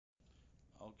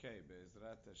Okay,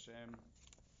 Be'ezrat Hashem,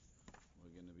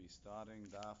 we're going to be starting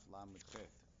Daf Lamed Chet.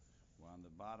 We're on the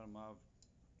bottom of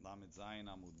Lamed Zayin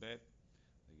Amud Bet.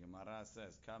 The Gemara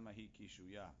says, Kama hi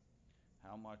kishuya.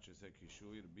 How much is a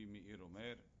kishuy? Rabbi Meir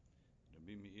Omer.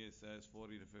 Rabbi Meir says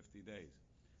 40 to 50 days.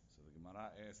 So the Gemara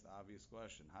asked the obvious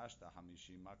question, Hashta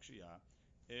hamishim makshiya.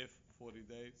 If 40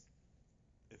 days,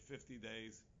 if 50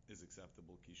 days is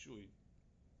acceptable kishuy,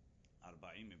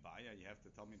 Arba'im ibaya, you have to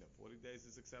tell me that 40 days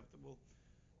is acceptable?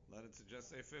 Let it just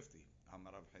say 50.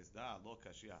 Amar Rav Hizda lo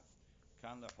kashya.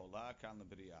 Kan lehola, kan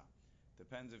lebriya.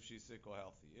 Depends if she's sick or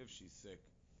healthy. If she's sick,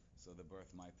 so the birth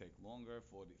might take longer,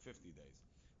 50 days.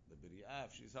 The briya,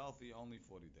 if she's healthy, only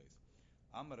 40 days.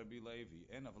 Amar Rabbi Levi,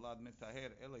 en avlad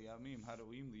mitaher ele yamim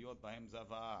haruim liyot bahem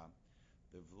zavah.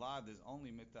 The vlad is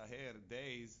only mitaher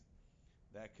days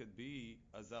that could be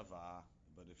a zavah,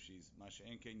 but if she's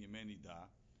mash'en ken yemei nida,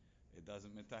 it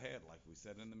doesn't mitaher, like we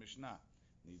said in the Mishnah.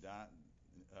 Nida.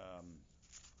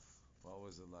 What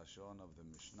was the lashon of the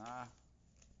Mishnah?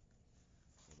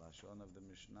 The lashon of the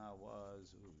Mishnah was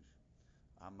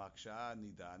Amaksha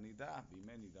nida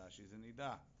bime nida. She's a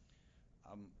nida.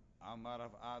 Amar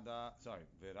Rav Ada. Sorry,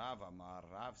 Verav Amar.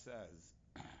 Rav says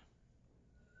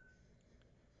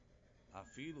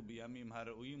Afilu biyamim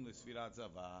haruim l'sfirat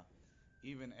zava.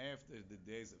 Even after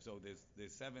the days, so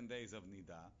there's 7 days of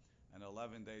nida and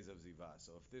 11 days of ziva.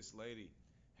 So if this lady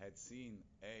had seen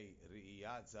a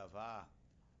Re'iyat Zavah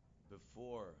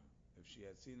before, if she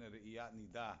had seen a Re'iyat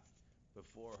Nida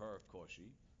before her Koshi,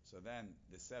 so then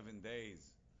the 7 days,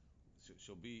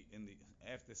 she'll be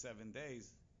after 7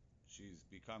 days, she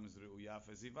becomes Re'uyah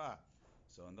for Zivah.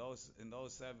 So in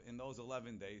those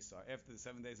 11 days, so after the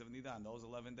 7 days of Nida, in those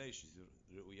 11 days, she's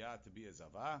Re'uyah to be a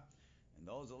Zavah. In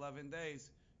those 11 days,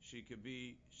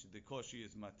 the Koshi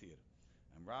is Matir.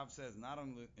 And Rav says, not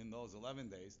only in those 11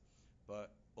 days, but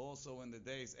also in the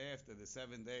days after the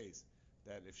 7 days,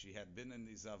 that if she had been in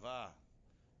the Zavah,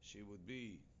 she would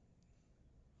be,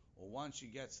 or once she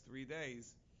gets 3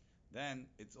 days, then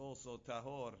it's also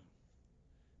Tahor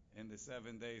in the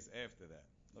 7 days after that.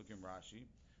 Look in Rashi.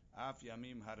 Af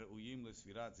yamim hareuyim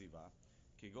l'sfirat ziva,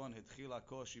 kigon hetchila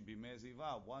koshi bimei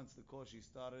ziva. Once the koshi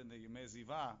started in the yemei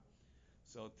ziva,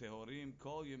 so tehorim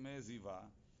kol yemei ziva,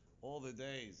 all the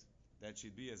days that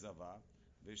should be a Zavah,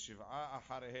 V'shiv'a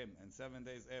acharehem, and 7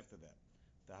 days after that.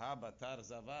 Taha batar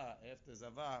zava, after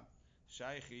zava,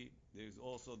 shaychi, there's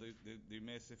also the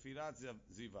mesefirat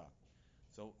ziva.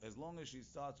 So as long as she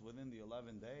starts within the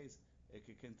 11 days, it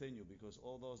can continue, because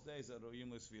all those days are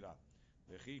ro'im l'sfirat.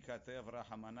 V'chi katev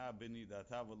rahamana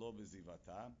b'nidata v'lo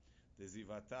b'zivata. The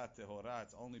zivata tehora,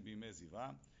 it's only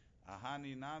b'meziva.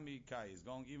 Ahani nami kai, is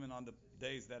going even on the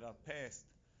days that are past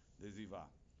the ziva.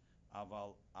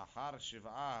 Aval achar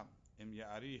shiv'a, im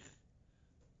ya'arich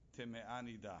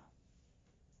teme'anida.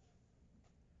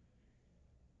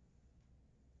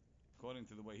 According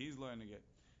to the way he's learning it,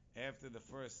 after the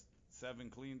first 7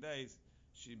 clean days,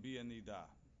 she'd be a nida.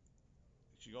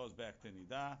 She goes back to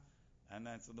nida, and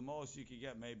then so the most you could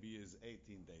get maybe is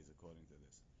 18 days, according to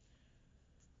this.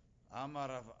 Amar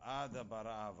Rav Ada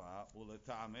barava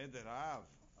uleta'amed Rav.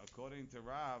 According to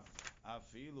Rav,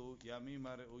 afilu yamim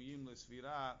hareuyim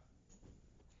l'sfira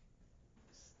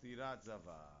stirat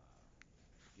zava.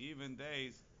 Even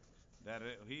days that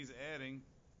he's adding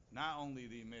not only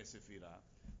the mesefira,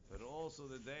 but also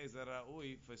the days that are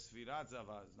re'ui for sfirat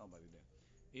zava. There's nobody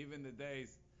there. Even the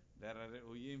days that are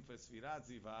re'uyim for sfirat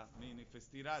ziva, meaning for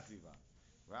stirat ziva.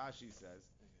 Rashi says,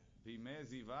 bimei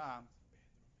ziva.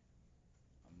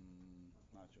 I'm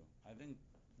not sure. I think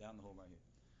down the hall right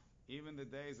here. Even the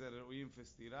days that are re'uyim for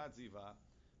stirat ziva,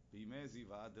 bimei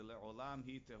ziva, de le'olam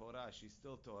hi tehora. She's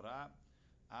still tehora.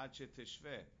 Ad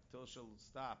sheteshve, till she'll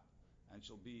stop and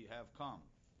she'll have calm,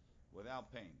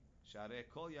 without pain. Sharei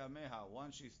kol yameha,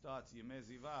 once she starts yemei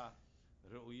ziva,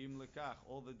 re'uyim lekach,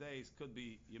 all the days could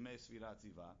be yemei sfirat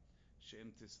ziva.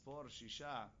 She'im tisfor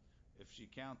shisha, if she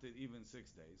counted even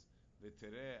 6 days,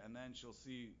 v'tereh, and then she'll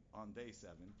see on day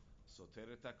 7, so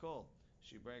tereh takol,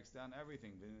 she breaks down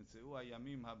everything. V'nitzeu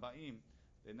hayamim haba'im,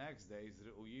 the next day is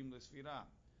re'uyim l'sfira.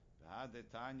 V'had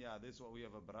tanya, this is what we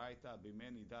have a braita,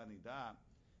 b'mei nida nida,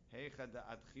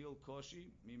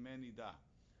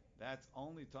 that's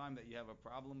only time that you have a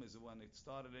problem is when it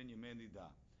started in Yemei Nida.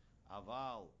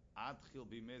 Aval adchil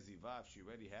b'mei ziva, if she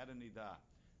already had a nida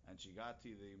and she got to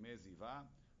the Yemei ziva,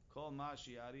 kol ma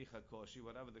she'arich hakoshi,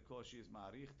 whatever the koshi is,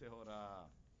 ma'arich tehora.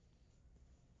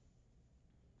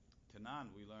 Tanan,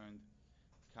 we learned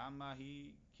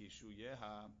kamahi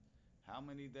kishuyeha. How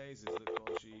many days is the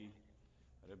koshi?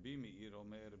 Rabbi Meir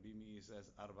Omer, Rabbi Meir says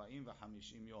 40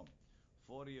 v'hamishim yom.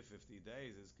 40 or 50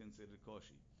 days is considered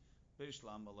koshi.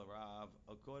 Bishlam al Rav,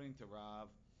 according to Rav,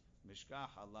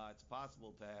 Mishkach Allah, it's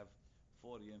possible to have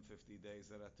 40 and 50 days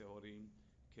that are tehorim,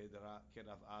 Rav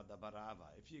Ada Barava.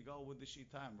 If you go with the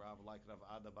Shitam, Rav, like Rav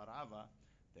Ada Barava,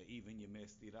 that even Yemei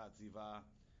Stirat Ziva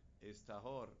is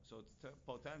tahor, so it's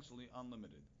potentially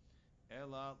unlimited.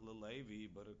 Ela Levi,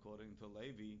 but according to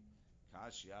Levi,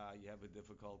 Kashya, you have a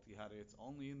difficulty. It's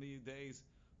only in the days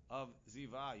of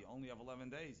Ziva. You only have 11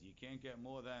 days. You can't get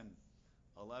more than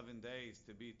 11 days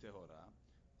to be tehora.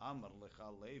 Amar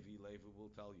lecha Levi, Levi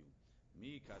will tell you.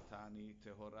 Mi katani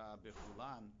tehora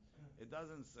bechulan. It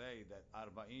doesn't say that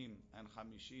arba'im and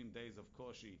chamishim days of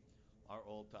koshi are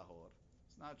all tahor.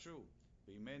 It's not true.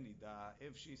 B'imei nida,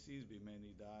 if she sees b'imei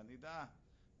nida,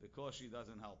 the koshi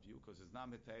doesn't help you because it's not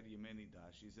mitair yimei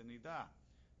nida. She's a nida.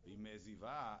 B'imei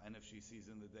ziva, and if she sees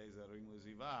in the days that are in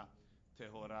ziva,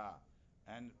 tehora.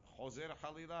 And choser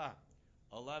halila,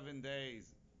 11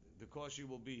 days, the koshi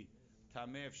will be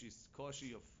tameh if she's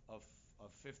koshi of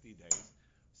 50 days.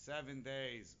 7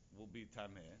 days will be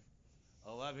tameh.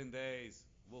 11 days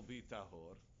will be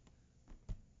tahor.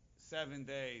 7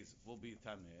 days will be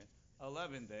tameh.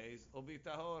 11 days will be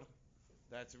tahor.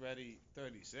 That's already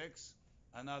 36.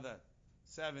 Another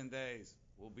 7 days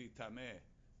will be tameh.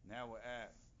 Now we're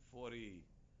at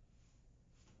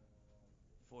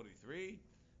 43.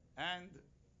 And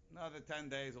another 10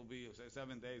 days will be,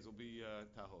 7 days will be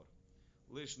tahor.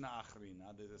 Lishna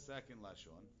achrina, there's a second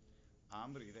lashon.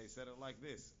 Amri, they said it like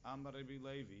this. Amar Rabbi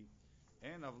Levi,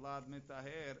 en avlad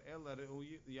mitaher el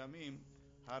yamim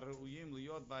haruyim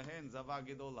liyot bahen zava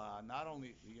gedola. Not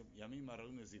only yamim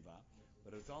haruyim ziva,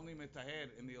 but it's only mitaher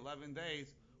in the 11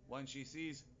 days when she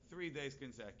sees 3 days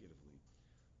consecutively.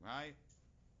 Right?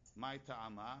 My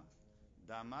ta'ama,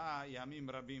 dama yamim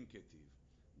rabim ketiv.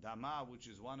 Dama, which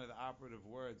is one of the operative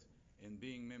words in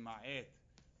being mima'et,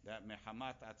 that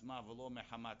mehamat atma velo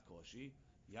mehamat koshi.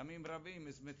 Yamim rabim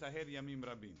is mitaher yamim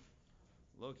rabim.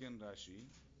 Look in Rashi.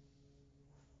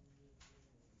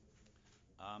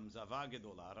 Zava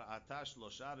gedola ra'ata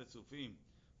shlosha retzufim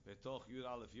betoch yud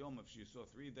aleph yom. If she saw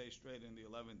 3 days straight in the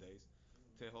 11 days,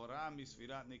 tehora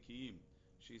misfirat nikiyim.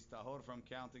 She's tahor from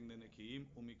counting the nikiyim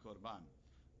umikorban.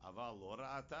 Aval lo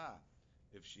ra'ata.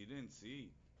 If she didn't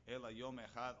see ela yom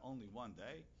echad, only 1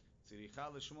 day, tziricha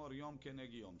l'shmor yom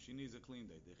keneg yom. She needs a clean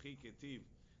day. Dechi ketiv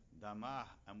damah,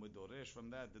 and we doresh from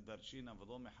that the darshina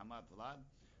v'lo mehamat vlad.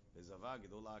 Bezava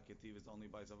gedola ketiv is only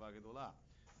by zava gedola.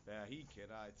 Ve'ahi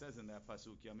kera, it says in that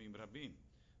pasuk yamim rabim.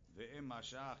 Ve'em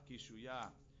mashach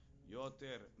kishuya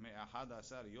yoter me'ahad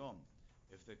asar yom.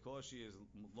 If the koshi is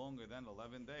longer than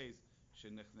 11 days,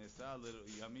 shenechnesa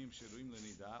yamim shiruim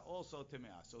lenida, also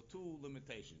temeah. So 2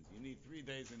 limitations. You need 3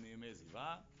 days in the yemei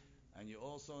ziva, and you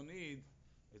also need,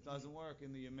 it doesn't work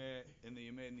in the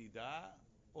yemei nida,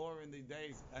 or in the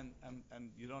days, and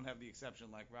you don't have the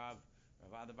exception like Rav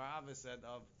Ada Barava said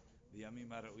of the yamim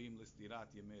hara'uim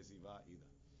l'stirat yemei ziva either.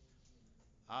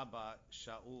 Abba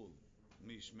Shaul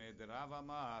mishmei de Rav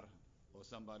Amar, or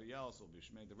somebody else, or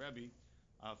bishmei de Rebbe,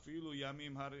 afilu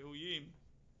yamim hara'uyim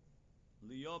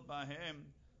liyot bahem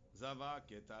zava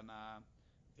ketana.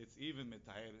 It's even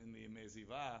mitaher in the yemei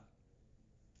ziva,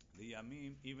 the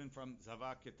yamim, even from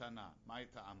zava ketana. My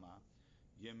ta'ama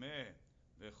yemei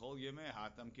v'chol yemei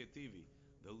hatam ketivi.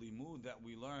 The limud that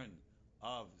we learn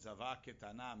of zava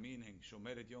ketana, meaning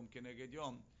shomeret yom keneged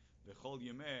yom, v'chol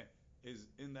yemei, is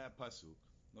in that pasuk.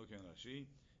 Look in Rashi.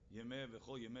 Yemei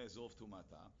v'chol yemei zov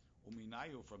tumata.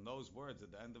 Uminayu, from those words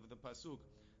at the end of the pasuk,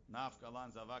 naf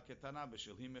kalan zava ketana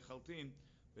b'shilhim mechaltin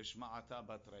b'shma'ata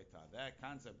batreita. That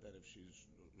concept that if she's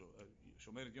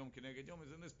shomeret yom keneged yom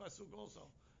is in this pasuk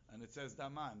also, and it says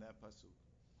dama in that pasuk.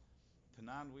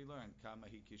 Tanan we learn kama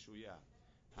hi kishuya.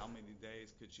 How many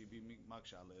days could she be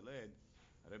maksha leiled?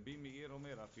 Rabbi Meir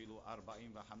omer afilu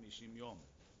 40 ו-50 yom.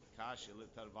 Kashi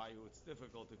letarvayu. It's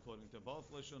difficult according to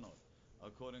both lashonot,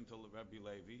 according to Rabbi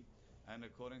Levi and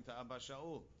according to Abba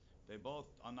Shaul. They both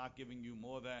are not giving you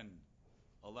more than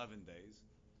 11 days.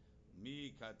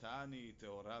 Mi katani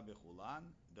teora bechulan.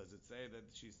 Does it say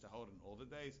that she's tahor in all the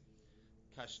days?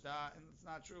 Kashta, and it's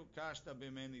not true. Kashta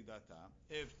b'mei nidata.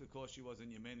 If the koshi was in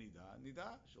yemei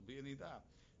nida, she'll be a nida.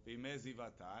 B'mei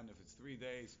zivata, and if it's 3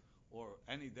 days or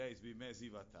any days b'mei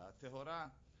zivata,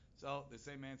 tehora. So the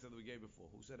same answer that we gave before.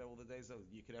 Who said all the days?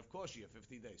 You could have koshi of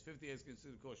 50 days. 50 days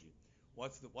considered koshi.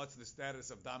 What's the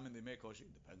status of dam in the yemei koshi?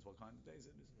 Depends what kind of days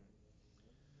it is.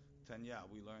 Tanya,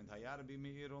 we learned Hayar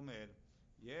b'Meir omer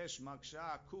yesh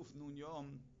maksha kuf nun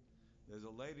yom. There's a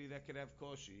lady that could have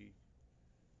koshi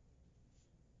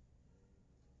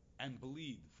and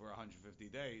bleed for 150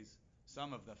 days,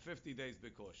 some of the 50 days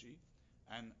bekoshi,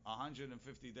 and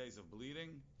 150 days of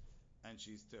bleeding, and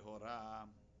she's tehora.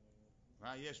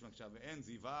 Right? Yesh makshav en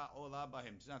ziva ola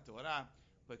bahim. She's not tehora,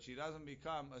 but she doesn't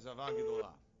become a Zava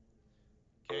Gedolah.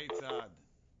 Ketzad,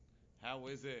 how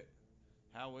is it?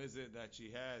 How is it that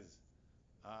she has,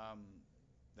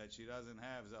 that she doesn't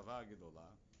have Zava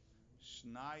Gedolah?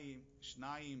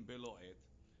 Shnayim belo'et.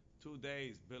 2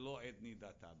 days belo'et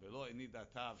nidata. Belo'et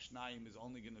nidata of Shnayim is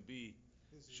only going to be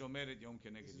Shomeret Yom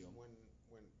Keneged Yom. When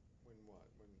what?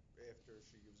 When after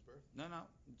she gives birth? No,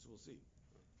 we'll see.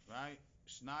 Right?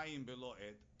 Shnayim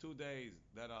belo'et. 2 days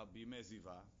that are bimei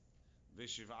ziva.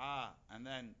 V'shiv'a, and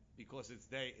then because it's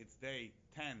day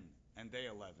 10 and day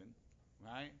 11,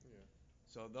 right? Yeah.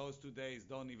 So those 2 days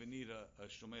don't even need a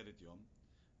Shomeret Yom.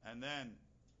 And then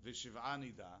V'shiv'a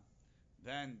nida.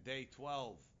 Then day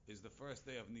 12 is the first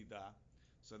day of nida.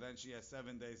 So then she has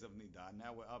 7 days of nida.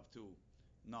 Now we're up to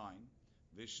 9.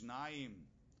 Vishnayim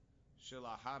shel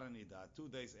ahar nida. 2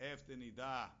 days after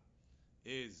nida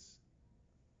is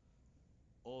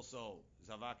also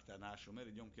zavakta na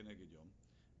shomeret yom keneged yom.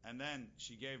 And then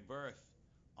she gave birth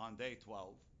on day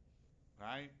 12,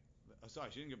 right?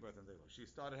 Sorry, she didn't give birth on day 12. She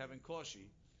started having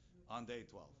koshi on day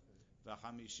 12.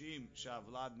 V'hamishim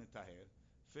shavlad mitaher.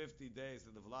 50 days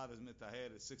that the vlad is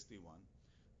mitaher is 61.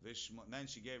 Then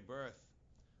she gave birth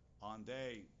on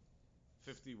day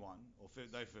 51 or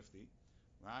day 50,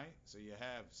 right? So you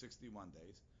have 61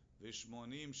 days.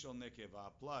 Vishmonim shel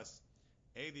nekeva plus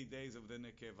 80 days of the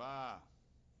nekeva.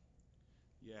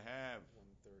 You have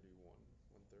 131.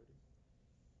 130?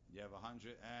 You have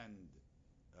 100 and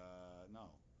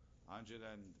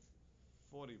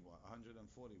 141.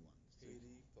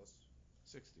 80 plus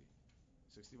 60.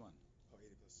 61. Oh,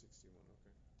 80 plus 61.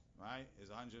 Okay. Right? Is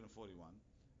 141.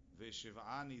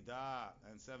 V'shiv'a nida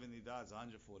and 7 nida is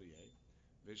 148.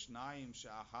 V'shnayim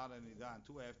she'achar nida and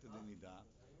 2 after the nida.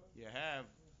 You have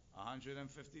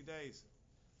 150 days.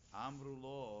 Amru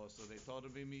lo, so they told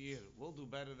Rabbi Meir, we'll do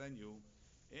better than you.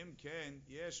 Im ken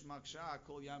yesh maksha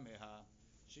kol yameha.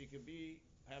 She could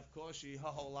have koshi her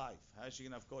whole life. How's she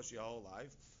gonna have koshi her whole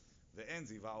life? The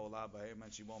enziva ola b'hem,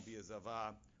 and she won't be a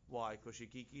zava. Why? Because she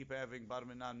can keep having bar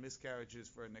minan miscarriages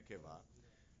for a nekeva,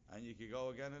 and you can go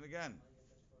again and again.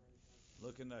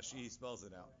 Look in Rashi, he spells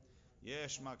it out.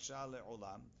 Yesh maksha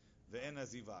le'olam ve'en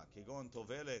aziva. Kigon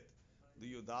tovelet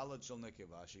liyudalat shel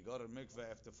nekeva. She got her mikveh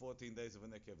after 14 days of a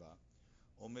nekeva.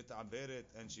 Umit'aberet,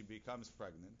 and she becomes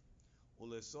pregnant.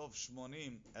 Ulesof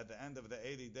shmonim, at the end of the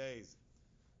 80 days,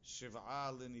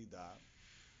 shiv'a l'nida.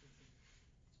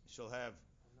 She'll have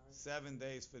 7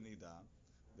 days for nida.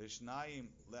 Vishnayim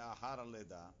le'ahar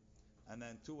leda, and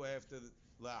then 2 after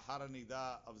le'ahar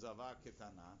nida of zava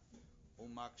ketana.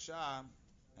 Umaksha,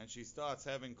 and she starts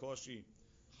having koshi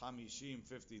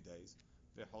 50 days.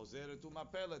 V'chozeret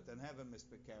umapelet, and have a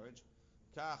miscarriage.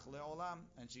 Kach le'olam,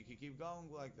 and she can keep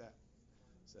going like that.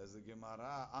 Says the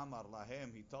Gemara, Amar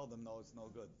lahem, he told them, no, it's no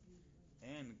good.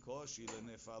 En koshi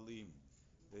le'nefalim.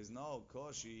 There's no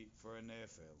koshi for a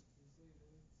nefel.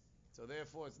 So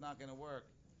therefore, it's not going to work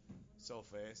so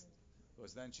fast,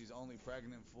 because then she's only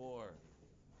pregnant for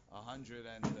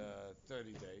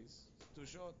 130 days. It's too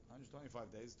short.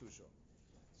 125 days, too short.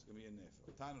 It's going to be a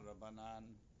nefel. Tanu Rabbanan,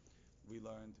 we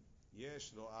learned,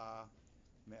 Yesh ro'ah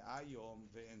me'ayom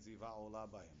ve'en ziva ola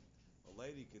b'hem. A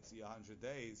lady could see 100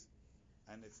 days,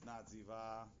 and it's not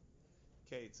ziva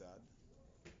ketzad.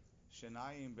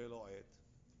 Shenayim belo'et.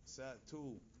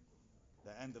 To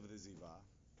the end of the ziva.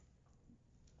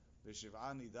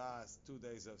 V'shiv'a nida is 2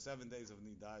 days of 7 days of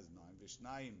nida is 9.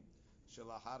 V'shnayim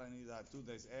shelachar nida 2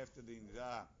 days after the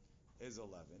nida is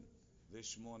 11.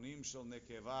 V'shmonim shel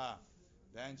nekeva,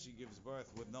 then she gives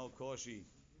birth with no koshi.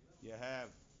 You have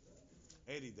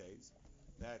 80 days.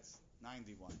 That's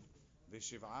 91.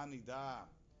 V'shiv'a nida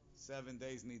 7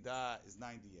 days nida is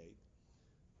 98.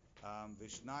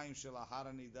 V'shnayim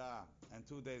shelachar nida and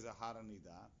 2 days achar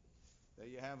nida. There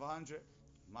you have 100.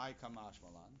 My kamash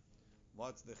malan.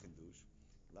 What's the chidush?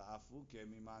 La'afuke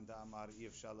miman da'amar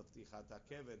ifshal l'ptichat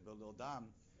hakever belodam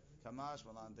kamash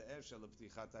malan de'efshal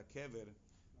l'ptichat hakever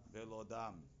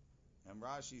belodam. And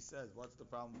Rashi says, what's the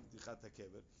problem with ptichat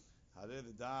hakever? Hare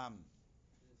the dam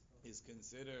is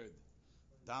considered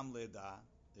dam leda.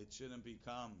 It shouldn't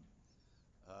become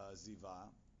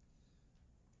ziva.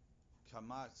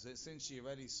 Kamash, since she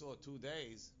already saw 2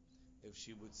 days, if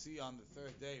she would see on the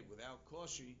 3rd day without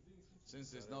koshi, since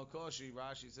there's no koshi,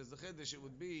 Rashi says the chiddush it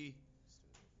would be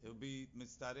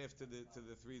mitzaref to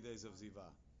the 3 days of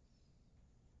ziva.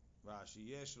 Rashi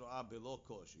yesh ro'ah belo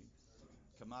koshi,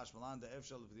 kamash malan de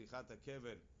efshar l'ptichat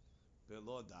hakever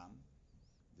belo dam,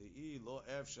 de'i lo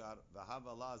efshar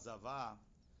v'hava la zava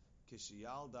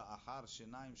kishiyalda achar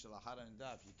shenayim shel achar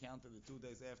nida. If you counted the 2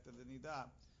 days after the nida,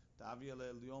 ta'avia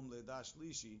le'yom leda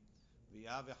shlishi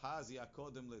v'yave hazi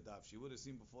akodem leda. If she would have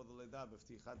seen before the leda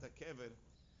b'ptichat hakever,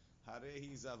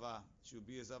 Harehi zava. Should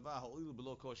be a zava. Ho'ilu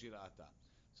below koshi ra'ata.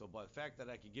 So by the fact that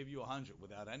I could give you 100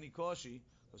 without any koshi,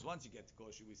 because once you get to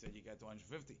koshi, we said you get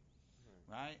 250,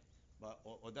 right? But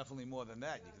or definitely more than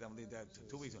that. You could definitely do that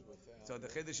 2 weeks. So the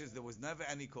chiddush is there was never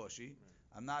any koshi.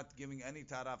 I'm not giving any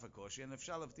tara for koshi, and if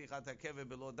shalav tichat hakeve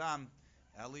below dam,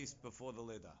 at least before the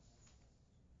leda.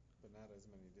 But not as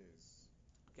many days.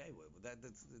 Okay, well,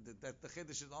 that's the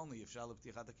chiddush is only if shalav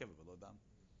tichat hakeve below dam.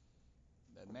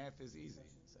 That math is easy.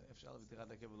 So if shalav tichat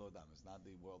hakeve below dam, it's not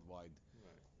the worldwide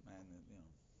man, you know.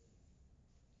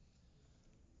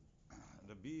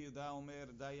 Rabbi Yehuda Omer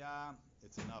Daya,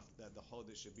 it's enough that the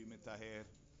chodesh should be mitaher.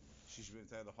 She should be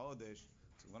mitaher the chodesh.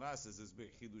 So Gemara says this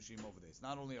big chidushim over there. It's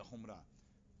not only a chumrah.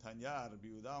 Tanya Rabbi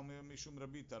Yehuda Omer Mishum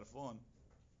Rabbi Tarfon.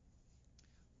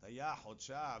 Taya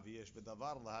chodsha v'yesh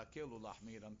bedavar lahakel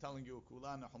ulahmir. I'm telling you,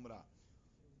 kulan chumrah.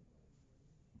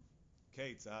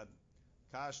 Keitzad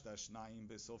kashta shnayim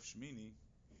besof shmini.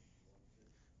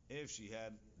 If she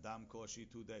had dam koshi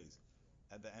 2 days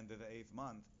at the end of the 8th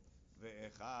month.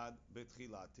 Ve'echad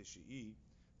betchilat tishi'i,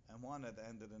 and one at the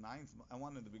end of the 9th, and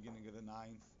one at the beginning of the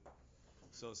 9th.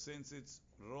 So since it's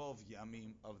rov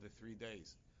yamim of the 3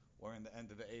 days, or in the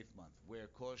end of the 8th month, where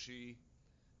koshi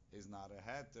is not a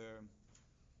heter,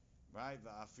 right?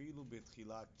 Ve'afilu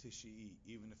betchilat tishi'i,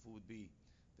 even if it would be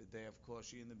the day of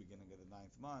koshi in the beginning of the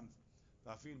 9th month.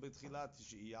 Ve'afilu betchilat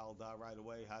tishi'i yalda right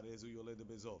away. Harezu yoled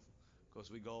bezov, because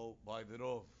we go by the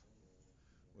rov.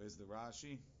 Where's the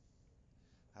Rashi?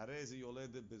 Harezi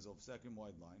yoled bezov, second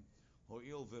wide line.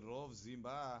 Ho'il v'rov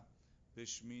zimba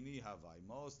b'shmini havai.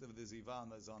 Most of the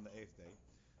zivan is on the 8th day.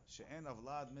 She'en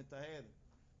avlad mitaher.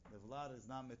 The vlad is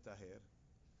not mitaher.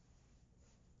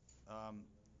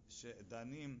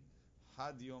 She'danim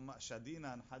had yoma,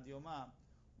 shadinan had yoma.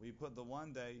 We put the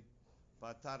 1 day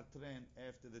patar tren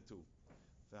after the 2.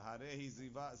 V'harehi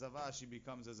zava, she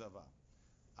becomes a zava.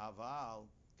 Aval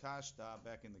kashta,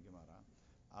 back in the Gemara.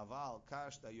 Aval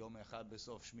kashta yom echad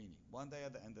besof shmini. 1 day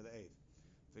at the end of the 8th.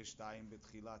 V'shtayim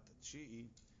betchilat tshi'i,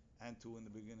 and 2 in the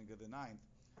beginning of the 9th.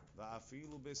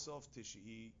 Va'afilu besof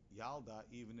tishi'i yalda,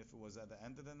 even if it was at the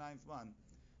end of the 9th month.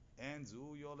 And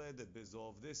zu yoledet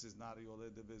bezov. This is not a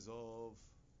yoledet bezov.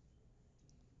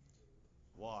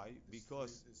 Why?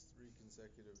 Because it's 3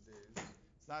 consecutive days.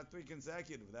 It's not 3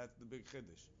 consecutive. That's the big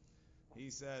chiddush. He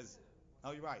says,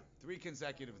 oh, you're right, 3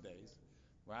 consecutive days,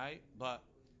 right? But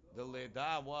the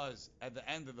leda was at the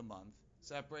end of the month,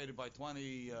 separated by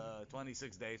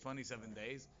 26 days, 27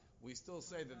 days. We still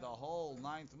say that the whole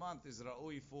 9th month is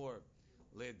ra'ui for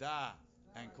leda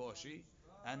and koshi.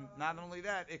 And not only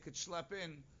that, it could schlep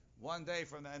in 1 day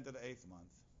from the end of the 8th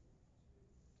month.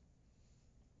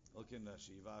 Okay,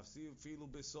 Rashi. V'afilu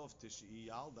besof tishi'i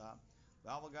yalda.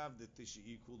 V'avagav the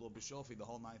tishi'i kulo b'shofi, the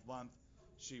whole 9th month,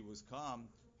 she was calm.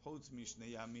 Chutz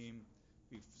mishnei yamim,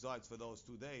 besides for those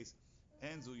 2 days.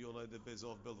 Enzu yoled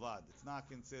bezov bilvad. It's not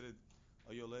considered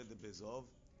a yoled bezov.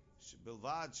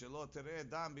 Bilvad shelo tereh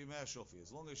dam b'imei shofi.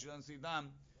 As long as she doesn't see dam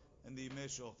in the imei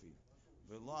shofi.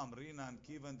 V'lo amrinan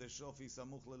kivan de shofi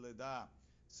samuch leleda.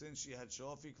 Since she had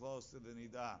shofi close to the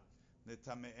nida,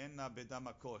 netame'enna bedam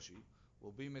koshi.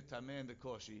 Will be metameh in the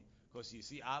koshi, because you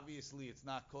see, obviously it's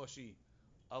not koshi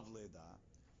of leda.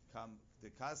 Kam the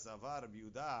kasavar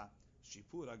biuda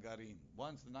shipura garin.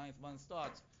 Once the 9th month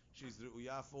starts, she's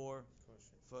ru'uya for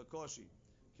koshi.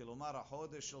 Kilomar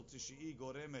hodesh shel tishi'i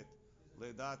goremet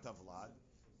leda tavlad.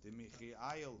 Demichi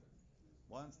ayil.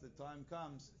 Once the time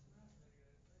comes,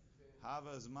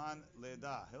 hava zman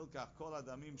leda. Hilkach kol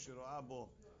adamim shiro'a bo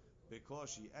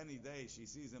bekoshi. Any day she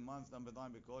sees in month number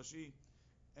 9 bekoshi.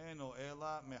 Eno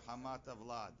ela mehamat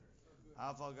avlad.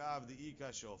 Avagav the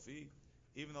ika shofi.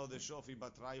 Even though the shofi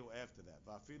batrayu after that.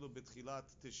 Vafilu bitchilat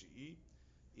tishi'i.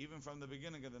 Even from the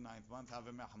beginning of the 9th month, have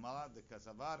a mehamalat the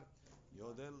kasavar.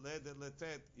 Yoledet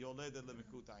letet, yoledet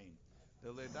lemikuta'in.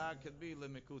 The leda could be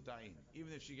lemikuta'in,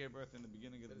 even if she gave birth in the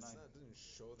beginning of the 9th. It doesn't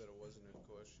show that it wasn't a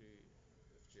koshi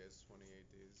if she has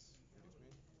 28 days in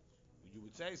between. You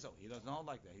would say so. He doesn't hold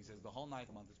like that. He says the whole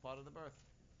 9th month is part of the birth.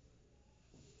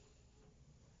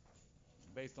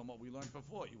 Based on what we learned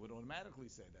before, you would automatically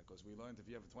say that, because we learned if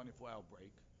you have a 24-hour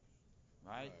break,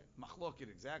 right? Machlokit,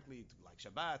 exactly like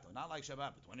Shabbat or not like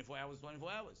Shabbat, but 24 hours,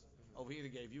 24 hours. Mm-hmm. Over here, they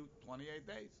gave you 28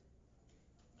 days.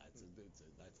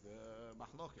 That's the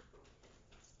machlokit.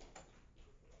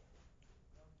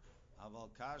 Aval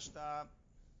kashta.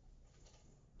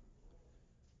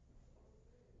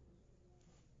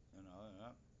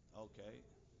 Okay.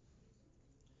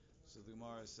 So the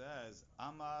Gemara says,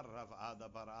 Amar Rav Ada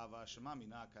bar Ava Shema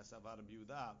Mina Kasavar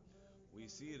Biuda. We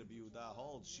see the Biuda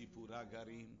holds Shipura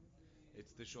Garim.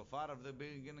 It's the shofar of the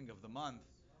beginning of the month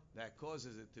that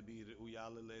causes it to be Re'uya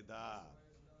Leleda.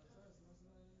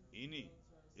 Ini,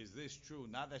 is this true?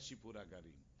 Not that she put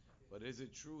agarim, but is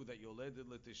it true that yoledet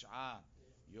letish'a,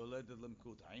 yoledet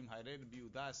lemkutayim? Hared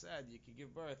Yehuda said you can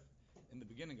give birth in the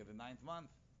beginning of the 9th month.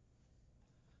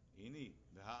 Ini,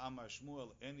 v'ha'amar Shmuel,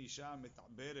 en isha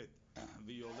mit'aberet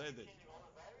v'yoledet.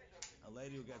 A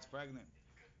lady who gets pregnant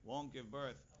won't give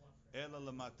birth ela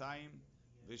lematayim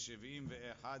v'shevim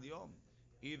ve'echad yom,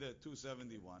 either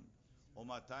 271 or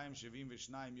matayim shevim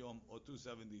v'shnayim yom or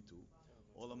 272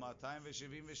 or lematayim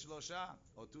v'shevim v'shlosha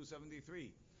or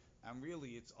 273, and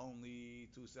really it's only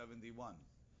 271.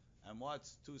 And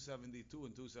what's 272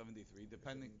 and 273?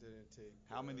 Depending Didn't take,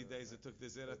 how many days it took the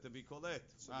zera to be kolet.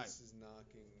 So right. this is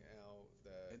knocking out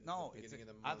that. No, the it's beginning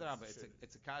of the month adrabah. should-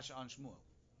 It's a kasha on Shmuel,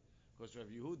 because Rav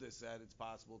Yehuda said it's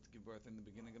possible to give birth in the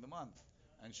beginning of the month,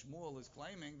 and Shmuel is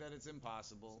claiming that it's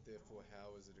impossible. So therefore,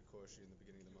 how is it a koshi in the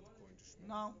beginning of the month according to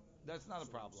Shmuel? No, that's not a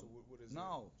So problem. what is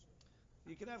No,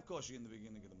 you can have koshi in the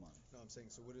beginning of the month. No, I'm saying.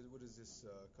 So what is this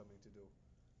coming to do?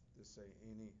 This say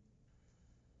any.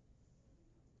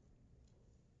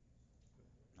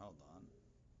 Hold on.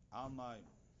 Almay.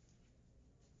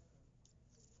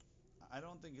 I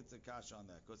don't think it's a kasha on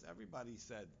that, because everybody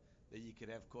said that you could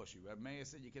have koshi. Reb Meir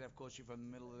said you could have koshi from the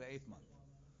middle of the 8th month.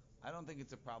 I don't think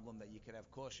it's a problem that you could have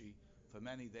koshi for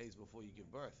many days before you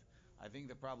give birth. I think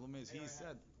the problem is he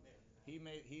said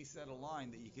a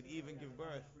line that you could even give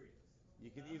birth.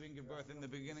 You could even give birth in the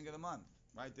beginning of the month,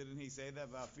 right? Didn't he say that?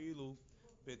 Vafilu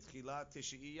b'tchilat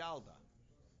tish'i yalda.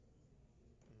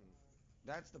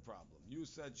 That's the problem. You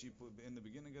said she put in the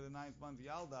beginning of the 9th month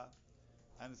yalda,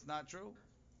 and it's not true.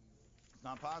 It's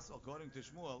not possible. According to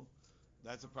Shmuel,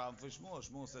 that's a problem for Shmuel.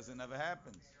 Shmuel says it never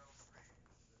happens.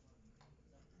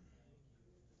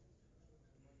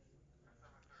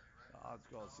 The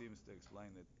Article seems to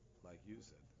explain it like you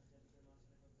said.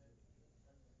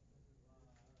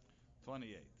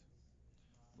 28.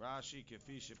 Rashi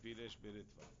kefi shepirish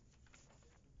beritva.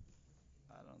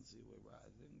 I don't see where I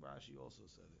think Rashi also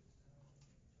said it.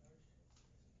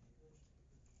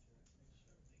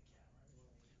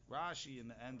 Rashi, in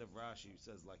the end of Rashi,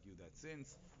 says like you, that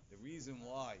since the reason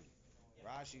why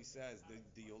Rashi says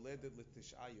the yoledet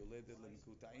l'tish'a yoledet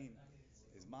l'mkuta'im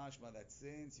is mashma, that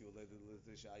since yoledet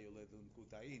l'tish'a yoledet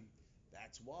l'mkuta'im,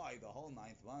 that's why the whole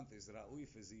 9th month is ra'ui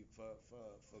for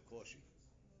koshi.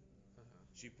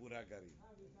 Shipura garim,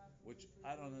 which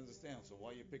I don't understand. So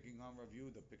why are you picking on Rav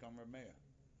Yehuda? Pick on Rav Meir.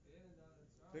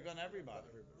 Pick on everybody.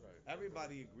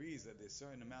 Everybody agrees that there's a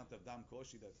certain amount of dam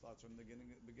koshi that starts from the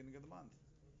beginning of the month.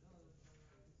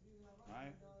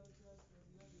 Right?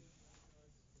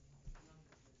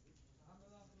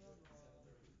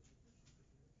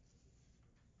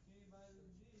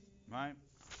 Right?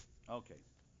 Okay.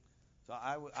 So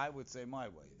I would say my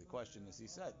way. The question is, he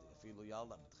said, "Filu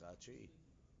yalda b'tchachi."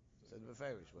 Said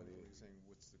beferish. What are you saying?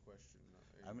 What's the question?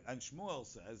 And Shmuel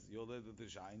says, "Yoledet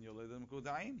t'shayin, yoledet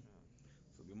m'kudayim."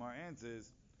 So Gemara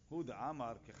answers, "Hu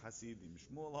da'amar kechasidim."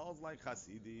 Shmuel holds like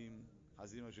Hasidim.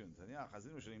 Hasidim Hashem. Tanya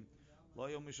Hasidim Hashem. Lo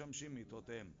yom mishamshim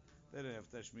mitotem. They don't have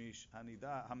tashmish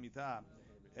hanida hamita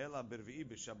ela bervi'i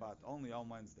b'Shabbat. Only on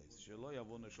Wednesdays. Shelo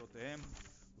yavo neshotehem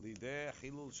lidei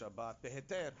chilul Shabbat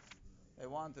beheter. They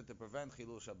wanted to prevent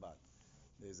chilul Shabbat.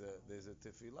 There's a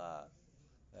tefillah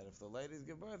that if the ladies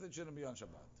give birth, it shouldn't be on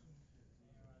Shabbat.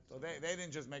 So they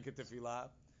didn't just make a tefillah;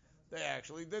 they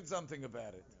actually did something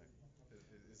about it.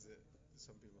 Is it?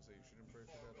 Some people say you shouldn't pray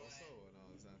for that also, or no?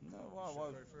 Is that No, you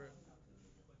should pray for it?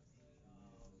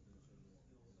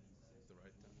 The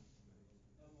right time.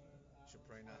 You should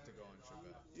pray not to go on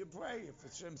Shabbat. You pray if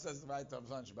Hashem says the right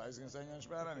time on Shabbat. He's going to say on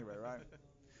Shabbat anyway, right?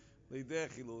 Lidei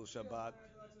chilul Shabbat.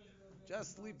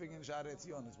 Just sleeping in Sha'arei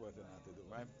Tzion is worth it not to do,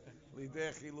 right?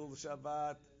 Lidei chilul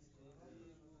Shabbat.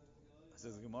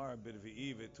 Says the Gemara,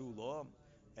 Birvi'i v'tulo,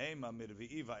 Ema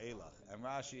mirvi'i va'elach. And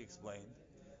Rashi explained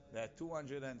that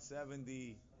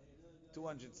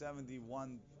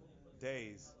 271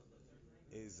 days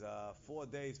is 4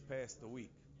 days past the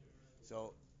week.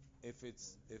 So if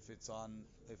it's on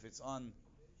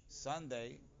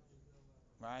Sunday,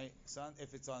 right?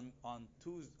 If it's on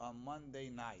Monday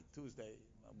night, Tuesday,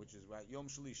 which is right Yom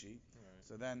Shlishi. Right.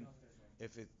 So then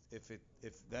if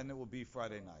then it will be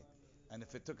Friday night. And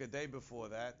if it took a day before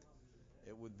that,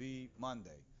 it would be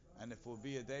Monday. And if it would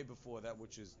be a day before that,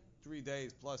 which is 3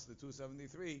 days plus the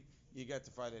 273, you get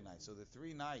to Friday night. So the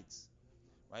 3 nights,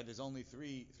 right, there's only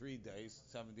three days,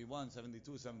 71,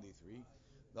 72, 73.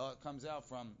 That comes out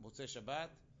from Motzei Shabbat,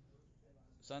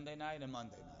 Sunday night, and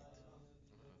Monday night.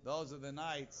 Those are the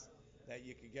nights that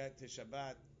you could get to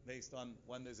Shabbat based on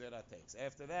when the Zerah takes.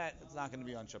 After that, it's not going to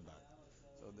be on Shabbat.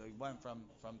 So they went from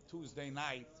Tuesday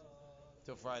night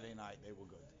till Friday night. They were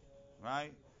good.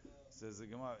 Right? Says the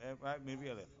Gemara, right? Maybe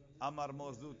a little. Amar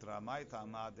Mozutra, my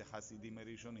Tama de Hasidim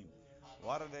Erishonim.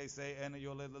 What do they say? En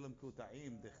yoled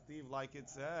l'mkuta'im. Dichtiv, like it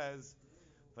says,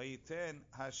 Vayiten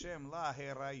Hashem la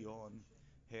herayon.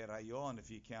 Herayon,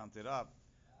 if you count it up,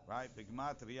 right?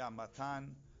 Bigmatria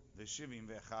matan v'shivim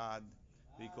v'echad,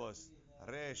 because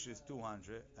Resh is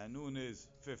 200, and Nun is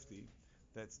 50.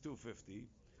 That's 250.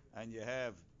 And you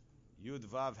have Yud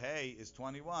Vav Hey is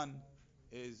 21,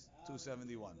 is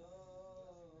 271.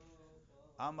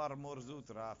 Amar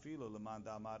Morzutra, Filo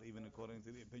Lemanda Amar, even according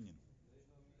to the opinion.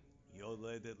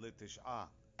 Yoledet Letish'a,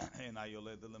 and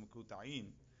Yoledet Lemkuta'im.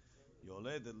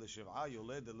 Yoledet Leshiv'a,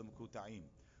 Yoledet Lemkuta'im.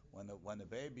 When a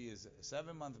baby is a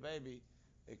 7-month baby,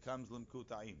 it comes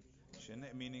Lemkuta'im.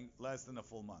 Meaning less than a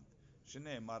full month.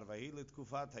 Shneimar Vahilet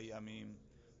Kufat Hayamim,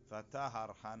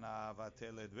 Vatahar Hana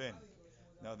Vateled Ben.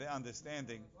 Now the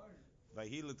understanding,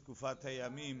 Vahilet Kufat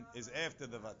Hayamim is after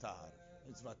the Vatahar.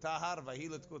 It's Vatahar,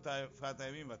 Vahilet Kufat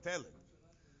Hayamim, Vateled.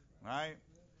 Right?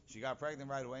 She got pregnant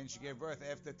right away and she gave birth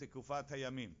after Tekufat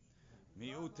Hayamim.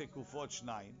 Mi'ut Tekufot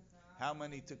Shnaim. How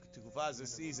many Tekufas a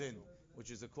season,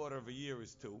 which is a quarter of a year,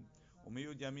 is 2.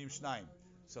 Umi'ut Yamim Shnaim.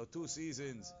 So 2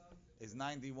 seasons is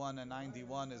 91, and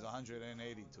 91 is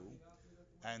 182.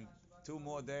 And 2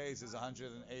 more days is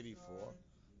 184.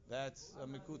 That's a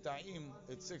Mikuta'im.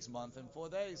 It's 6 months and 4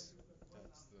 days.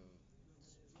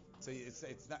 So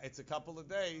it's a couple of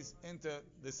days into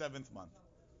the 7th month.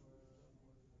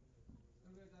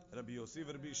 Rabbi Yosef,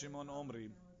 Rabbi Shimon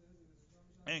Omri,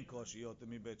 and koshiyot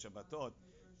mi bet Shabbatot.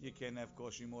 You can't have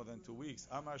koshi more than 2 weeks.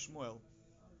 Amar Shmuel,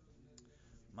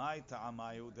 my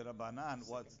ta'amayu derabanan.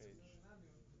 What's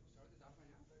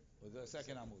the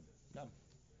second amud? Come.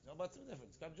 So what's the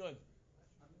difference? Come join.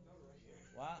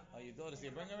 What? Oh, your daughter? So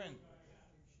you bring her in.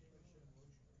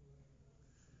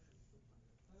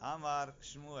 Amar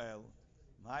Shmuel,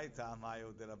 my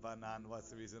ta'amayu derabanan. What's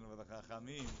the reason of the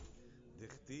Chachamim?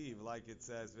 Dichtiv, like it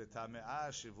says, v'tame'ah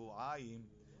shivu'ayim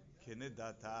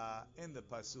kinidata, in the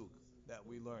pasuk that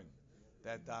we learn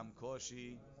that dam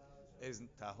koshi is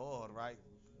tahor, right?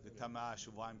 V'tame'ah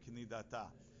shivu'ayim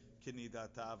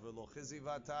kinidata v'lo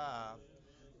chizivata,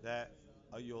 that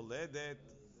a yoledet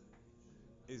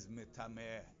is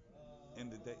mitameh in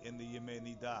the yemei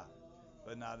nida,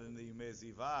 but not in the yemei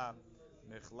ziva.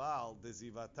 Mechlal de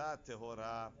zivata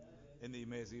tehora, in the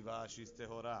yemei ziva she's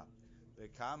tehora. The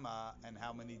kama, and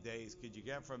how many days could you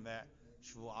get from that?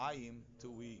 Shvu'ayim, 2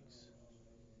 weeks.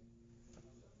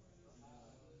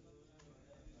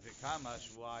 The kama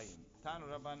shvu'ayim. Tanu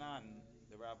Rabbanan,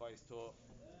 the rabbis taught,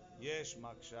 Yesh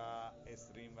maksha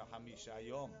esrim v'hamisha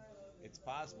yom. It's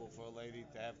possible for a lady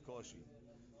to have koshi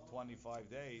 25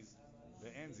 days.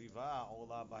 Ve'en ziva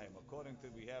ola b'hem. According to,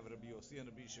 we have Rabbi Yossi and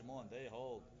Rabbi Shimon, they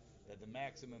hold that the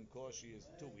maximum koshi is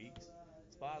 2 weeks.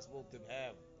 It's possible to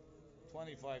have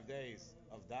 25 days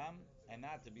of dam and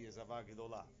not to be a Zavah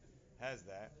Gedolah. Has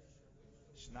that.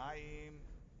 Shnayim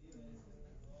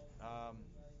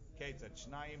Ketzad.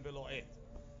 Shnayim Belo'et.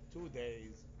 2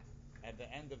 days at the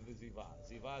end of the Zivah.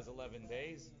 Zivah is 11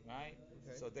 days, right?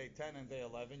 Okay. So day 10 and day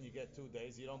 11, you get 2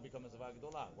 days. You don't become a Zavah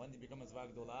Gedolah. When do you become a Zavah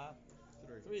Gedolah?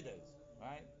 3 days,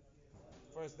 right?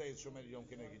 First day is Shomer Yom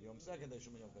Keneged Yom. Second day is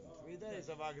Shomer Yom Keneged. 3 days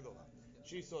Zavah Gedolah.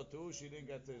 She saw 2, she didn't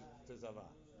get to Zavah.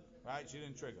 Right? She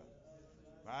didn't trigger.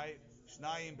 Right?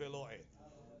 Shnayim belo'et.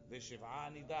 The Shiv'a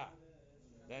Nida.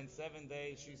 Then 7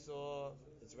 days she saw,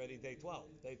 it's already day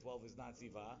 12. Day 12 is not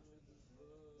Ziva.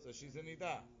 So she's a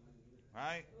Nida.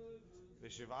 Right? The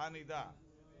Shiv'a Nida.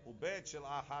 Ubet shel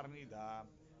Ahar Nida.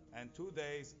 And 2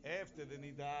 days after the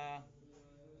Nida,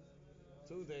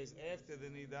 2 days after the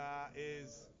Nida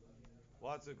is,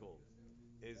 what's it called?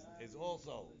 Is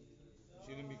also,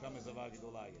 she didn't become a Zavah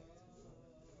Gedolah yet.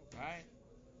 Right?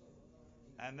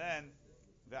 And then,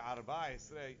 the Arba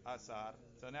Esrei Asar,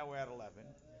 so now we're at 11.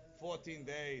 14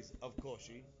 days of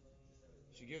Koshi.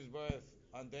 She gives birth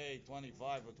on day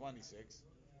 25 or 26,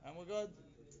 and we're good.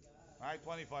 Right,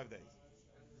 25 days.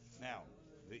 Now,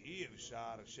 the Iyv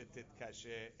Shar Shetit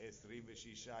Kashe Esrim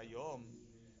V'Shisha Yom,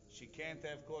 she can't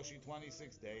have Koshi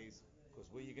 26 days, because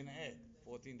where you going to add?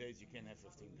 14 days, you can't have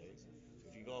 15 days. So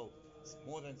if you go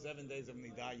more than 7 days of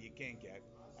Nida, you can't get.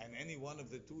 And any one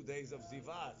of the 2 days of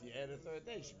Ziva, if you add a 3rd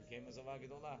day, she became a Zavah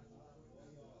Gedolah.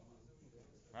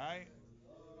 Right?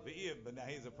 But now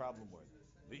here's a problem word.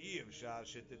 V'Iv shar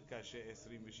shetit kashe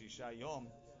esrim v'shisha yom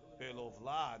belo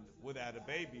vlad, without a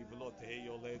baby, v'lo tehei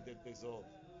yoledet bezov.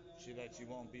 She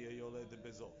won't be a yoledet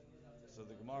bezov. So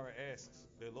the Gemara asks,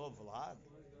 belo vlad?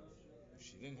 If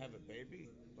she didn't have a baby,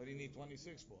 what do you need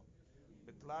 26 for?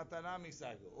 B'tlat anami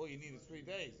cycle. All you need is 3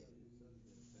 days.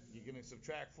 You're going to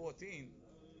subtract 14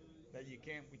 that we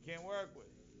can't work with.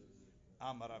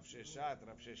 Amar Rav Sheshat.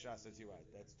 Rav Sheshat says you're right.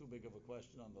 That's too big of a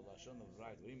question on the lashon of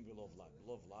right. Below vlad.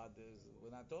 Below vlad is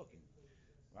we're not talking,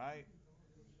 right?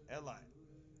 Ela,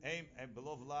 aim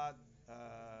below vlad.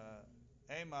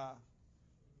 Ema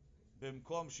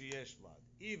bimkom sheyesh vlad.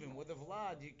 Even with the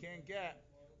vlad, you can't get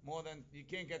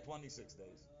 26 days.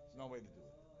 There's no way to do it.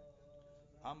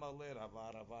 Amalei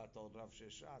Rava told Rav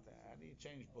Sheshat, how do you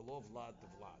change below vlad to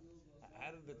vlad?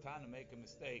 How did the Tana make a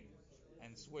mistake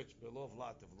and switch below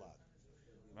vlad to vlad?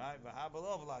 Right? V'ha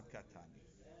below vlad katani.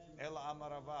 Ela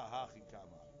amar Rava hachi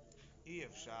kama. Aי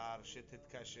אפשר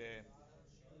שתתקשה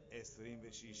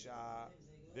 26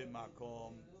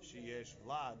 במקום שיש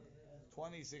vlad.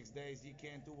 26 days you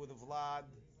can't do with a vlad.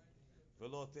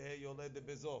 ולא תהא יולדת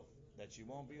בזוב. That she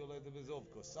won't be יולדת בזוב,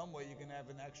 because somewhere you can have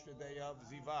an extra day of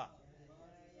ziva.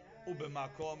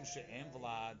 ובמקום שאין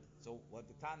vlad. So what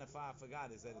the Tanafa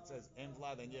forgot is that it says en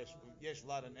vlad and yesh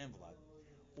vlad and en vlad.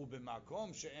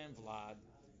 ובמקום שאין vlad,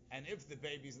 and if the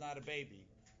baby's not a baby,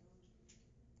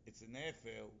 it's a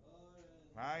nefil,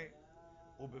 right?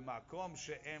 ובמקום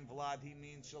שאין vlad, he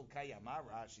means shel kayama.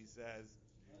 Rashi says,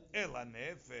 ela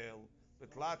nefil,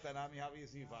 betlat anami havi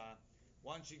ziva.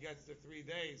 Once she gets to 3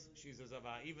 days, she's a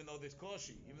zava. Even though there's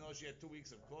koshi, even though she had 2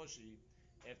 weeks of koshi,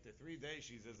 after 3 days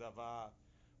she's a zava.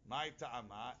 My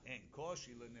ta'ama and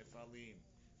koshi lenefalim.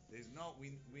 There's no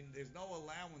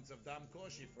allowance of dam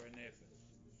koshi for a nefil.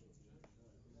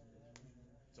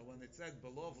 So when it said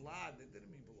below vlad, it didn't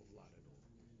mean below vlad at all.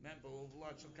 It meant below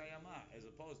vlad shel kayama, as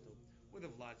opposed to with a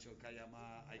vlad shel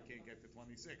kayama, I can't get to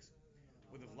 26.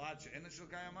 With a vlad shel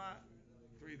kayama,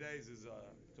 3 days is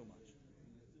too much.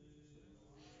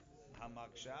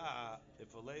 Hamaksha,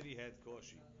 if a lady had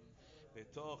koshi,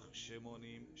 betoch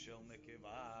shemonim shel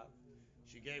nekeva,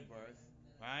 she gave birth,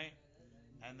 right?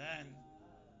 And then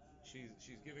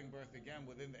she's giving birth again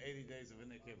within the 80 days of a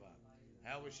nekeva.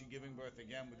 How is she giving birth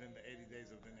again within the 80 days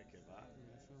of the nekeva?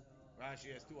 Rashi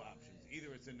has 2 options.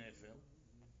 Either it's a nefil,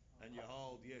 and you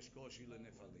hold yesh koshi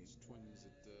lenefalim, Twins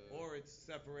at or it's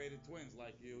separated twins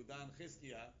like Yehuda and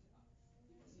Chizkiah.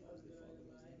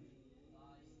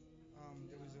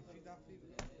 There was a few daf.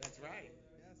 That's right.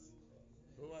 Yes.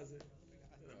 Who was it?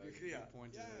 He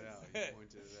pointed it out. Rabbi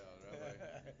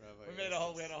We had a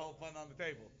whole fun on the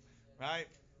table, right?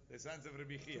 The sons of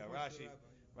Rabbi Chia.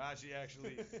 Rashi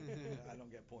actually, I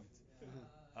don't get points.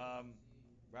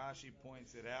 Rashi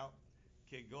points it out.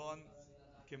 Kegon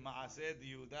kema'aseh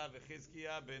Yehuda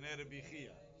v'Chizkiah b'nei Rabbi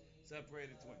Chia,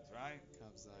 separated twins, right?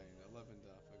 Kav Zayin, 11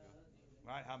 daf ago.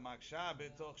 Right, hamaksha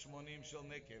betoch shmonim shel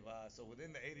nekeva. So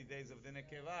within the 80 days of the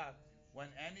nekeva, when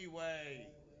anyway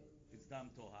it's dam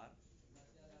tohar,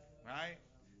 right?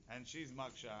 And she's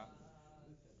maksha.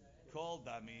 Kol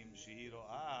damim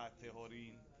shehiroah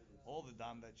tehorin. All the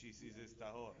dam that she sees is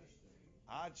tahor.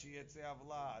 Ad sheyetzeh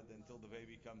avlad, until the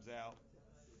baby comes out.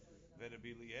 Rabbi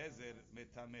Eliezer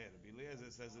metamer. Rabbi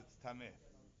Eliezer says it's tameh.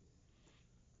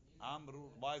 Amru.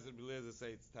 Why does Rabbi Eliezer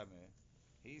say it's tameh?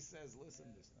 He says,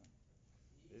 listen,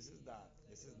 this is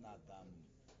not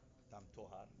dam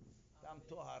tohar. Dam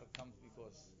tohar comes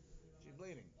because she's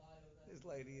bleeding. This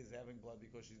lady is having blood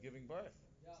because she's giving birth.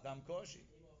 It's dam koshi.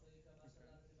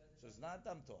 So it's not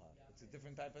dam tohar. It's a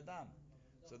different type of dam.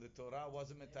 So the Torah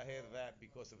wasn't metaher that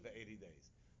because of the 80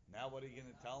 days. Now what are you going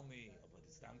to tell me? Oh, but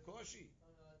it's dam koshi.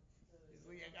 He's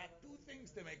like, I got 2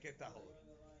 things to make it tahor.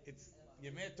 It's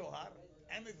yemeh tohar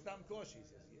and it's dam koshi. He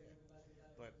says, yeah.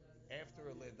 But after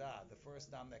a lidah, the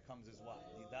first dam that comes is what?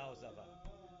 Nidah or zava?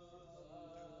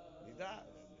 Nidah.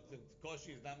 The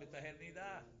koshi is not metaher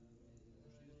nidah.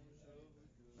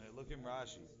 Look in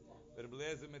Rashi.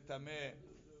 Verblezer metameh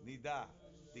nidah.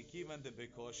 Dikivan de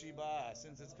bekoshi ba.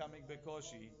 Since it's coming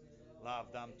bekoshi,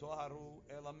 lav dam toharu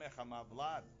ela mechama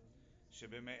vlad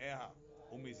shebeme'eha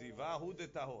umiziva hu de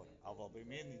tahor. Aval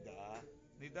b'mei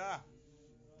nidah.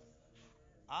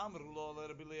 Amr lo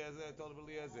Rabbi Eliezer told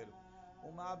Rabbi Eliezer,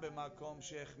 Uma b'makom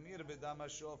shechmir b'dam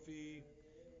hashofi,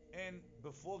 and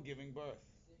before giving birth,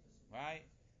 right?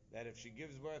 That if she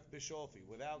gives birth b'shofi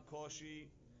without koshi,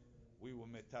 we will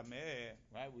metameh,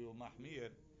 right? We will mahmir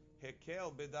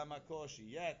hekel b'dam hakoshi.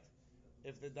 Yet,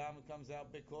 if the dam comes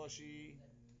out b'koshi,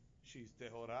 she's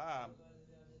tehora.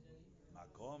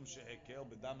 Makom shehekel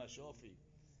b'dam hashofi.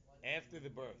 After the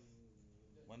birth,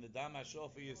 when the dam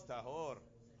hashofi is tahor,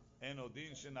 and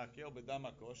odin shenakel b'dam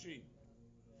hakoshi.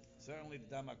 Certainly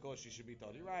the dam hakoshi should be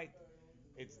totally right.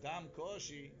 It's dam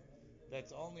koshi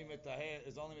that's only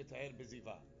metaher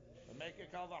b'ziva. But make a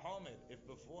kal v'chomer if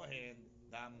beforehand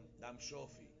dam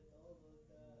shofi,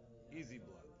 easy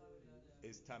blood,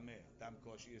 is tameh. Dam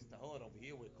koshi is tahor. Over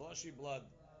here with koshi blood,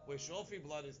 where shofi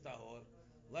blood is tahor,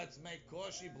 let's make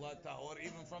koshi blood tahor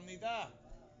even from nidah.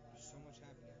 There's so much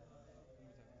happening.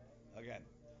 Again,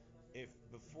 if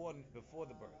before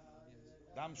the birth,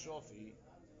 Yes. dam shofi,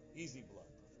 easy blood,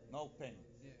 no pain,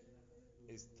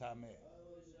 Yeah. is tameh.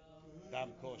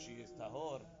 Dam koshi is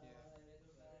tahor.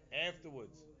 Yeah.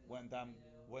 Afterwards, when dam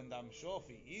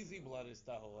shofi, easy blood is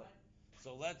tahor.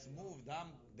 So let's move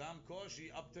dam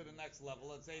koshi up to the next level.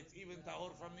 Let's say it's even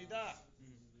tahor from nidah.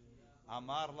 Mm.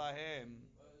 Amar lahem,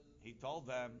 he told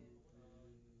them,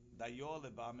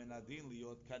 Dayol ba'amenadin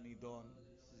liot kanidon.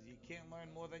 You can't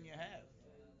learn more than you have.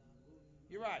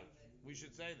 You're right. We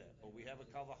should say that, but we have a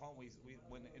kavahom.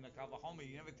 When in a kavahom,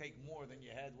 you never take more than you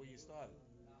had where you started.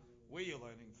 Where you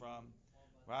learning from,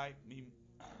 right?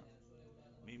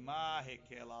 Mima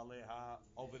hekel aleha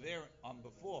over there on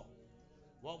before.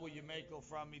 What will you make her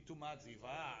from mitumat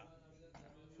ziva?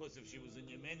 Of course, if she was in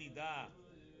Yemeni da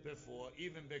before,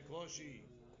 even bekoshi,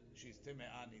 she's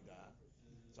time'ah nida.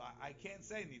 So I can't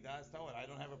say nida is tawar. I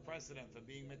don't have a precedent for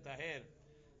being mitaher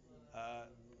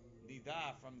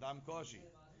nida from dam koshi.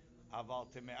 Aval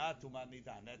time'ah tumat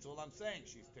nida. And that's all I'm saying.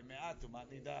 She's time'ah tumat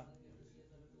nida.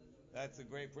 That's a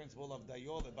great principle of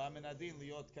dayol ba'menadin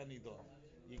liot kanidor.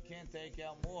 You can't take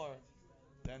out more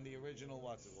than the original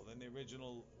what's it called? Than the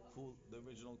original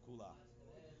kula.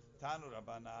 Tanu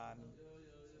Rabbanan,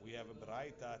 we have a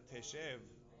Braita Teshev,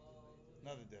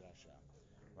 another derasha,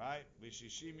 right?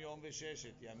 V'shishim yom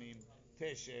v'sheshet yamim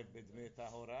Teshev b'dmei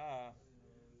tahora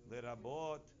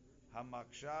lerabot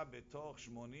hamaksha betoch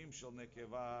shmonim shel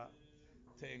nekeva,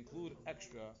 to include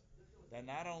extra that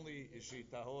not only is she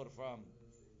tahor from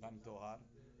dam tohar,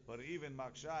 but even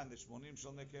maksha and the shmonim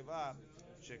shel nekeva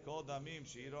shekol damim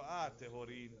she'iro'ah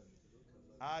tehorin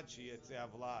ad sheyetzeh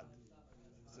avlad.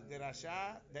 So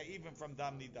derasha that even from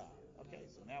dam nida. Okay,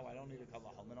 so now I don't need a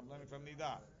kavahom, and I'm learning from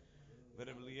nida.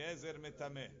 Rabbi Eliezer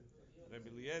metameh. Rabbi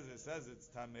Eliezer says it's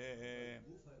tameh.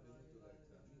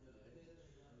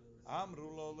 Amru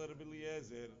lo Rabbi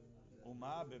Eliezer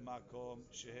uma b'makom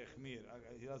shehechmir.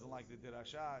 He doesn't like the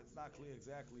derasha. It's not clear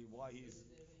exactly why he's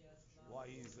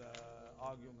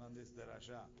arguing on this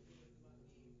derasha.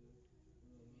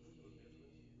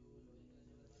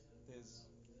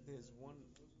 There's one.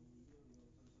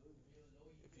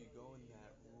 If you go in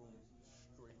that room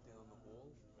straight down the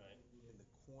hall, Right. in the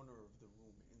corner of the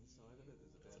room, inside of it,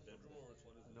 there's a It's a bathroom. bedroom or it's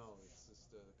what is it? No, it's just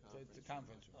a conference. It's a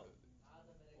conference room.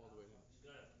 All the way down.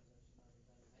 Yeah.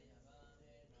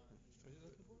 What are you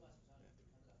looking for?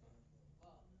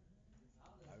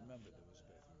 I remember there was a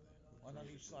bathroom there. One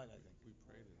on each side, I think. We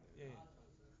prayed in there. Yeah.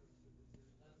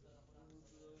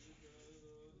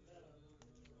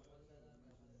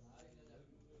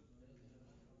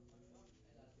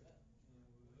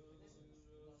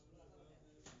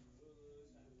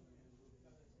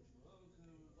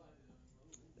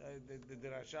 The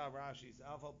Rasha Rashi is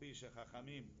Afal Pisha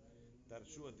Chachamim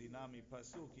Darshu Dinami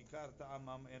Pasuk Ikar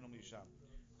Ta'amam Enu Misham,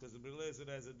 because the Belezer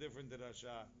has a different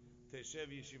Rasha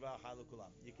Teshev Yeshiva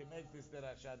Halukulam. You can make this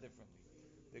Rasha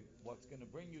differently. What's going to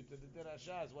bring you to the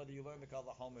Rasha is whether you learn the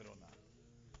Kavachomer or not.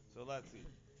 So let's see.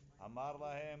 Amar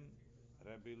Lahem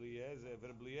Rabbi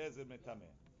Eliezer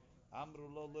Metameh Amru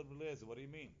Lo Rabbi Eliezer. What do you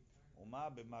mean?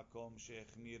 Uma b'makom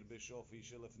she'echmir b'shofi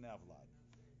shelefnei avlad.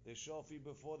 The shofi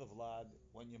before the vlad,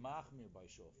 when you machmir by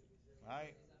shofi,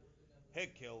 right?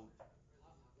 Hekel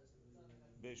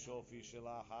b'shofi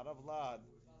shelachar vlad.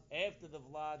 After the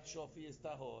vlad, shofi is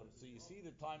tahor. So you see,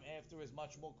 the time after is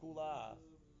much more kula,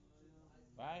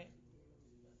 right?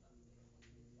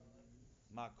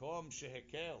 Makom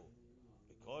shehekel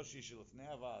b'koshi shelefnei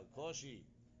avlad koshi.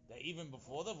 That even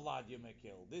before the vlad you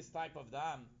mekel. This type of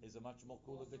dam is a much more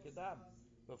kula dam.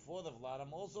 Before the vlad,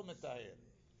 I'm also metahir.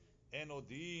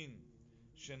 Enodin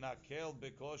shenakel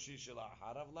bekoshi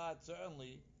shelachar vlad.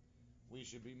 Certainly, we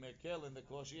should be mekel in the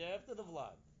koshi after the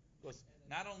vlad, because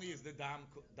not only is the dam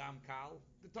kal,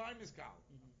 the time is kal.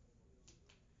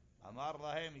 Amar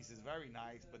lahem, he says very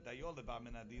nice, but dayol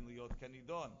ba'menadin liot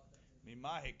kanidon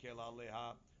mima hekel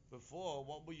aleha. Before,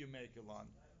 what will you mekel on?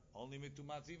 Only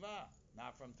mitumat ziva,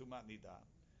 not from tumat nida,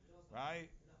 right?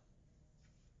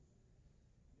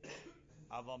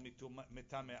 Aval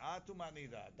mitame'ah tumat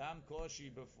nida. Dam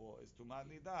koshi before is tumat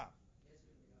nida.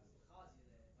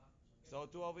 So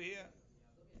too over here,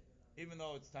 even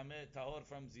though it's tameh tahor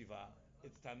from ziva,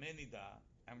 it's tameh nida.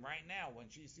 And right now, when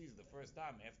she sees the first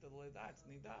time after the lidah, it's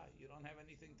nida. You don't have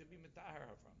anything to be mitaher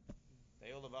her from.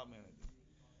 They all about minute.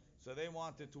 So they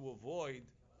wanted to avoid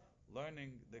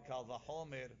learning the kal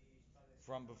vachomer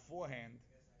from beforehand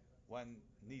when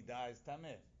nida is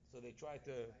tameh. So they try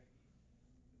to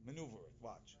maneuver it.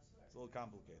 Watch. It's a little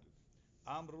complicated.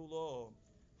 Amru lo,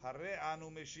 hare anu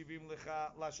meshivim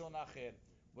lecha lashon acher.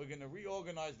 We're going to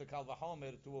reorganize the kal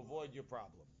vachomer to avoid your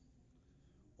problem.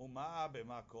 Uma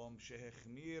b'makom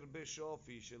shehechmir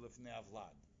b'shofi shelifnei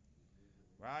avlad.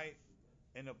 Right?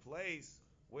 In a place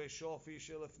where shofi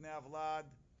shelifnei avlad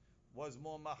was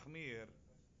more machmir.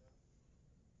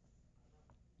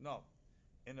 No.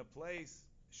 In a place,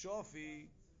 shofi,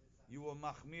 you were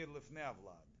machmir lifnei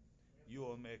avlad. You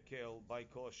were mekel by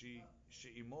koshi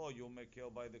she'imo, you were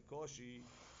mekel by the koshi.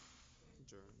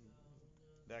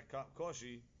 That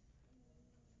koshi,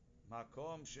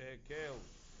 makom shehekel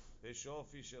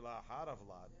b'shofi shel ahar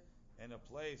avlad. In a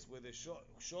place where the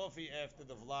shofi after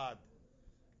the vlad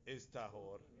is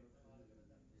tahor,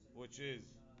 which is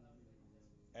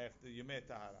after Yemei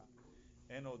Tahara.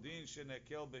 And Odin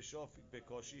shenekel b'shofi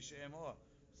b'koshi she'emor.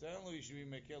 Certainly you should be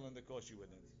mekel in the koshi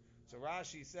with it. So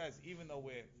Rashi says, even though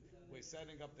we're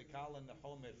setting up the kal and the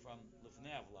homed from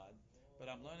Lifnei Avlad, but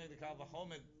I'm learning the kal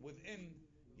v'homed within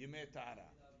Yemei Tahara.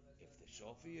 If the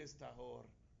shofi is tahor,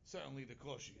 certainly the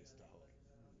koshi is tahor.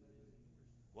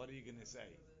 What are you going to say?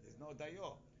 There's no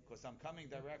dayo, because I'm coming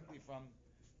directly from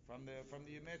the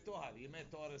Yemei Tahara. The Yemei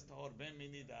Tahara is tahor ben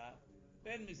minida,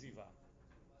 ben miziva.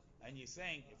 And you're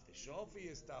saying, if the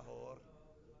shofi is tahor,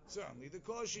 certainly the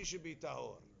koshi should be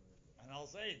tahor. And I'll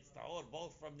say it's tahor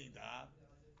both from nida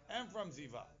and from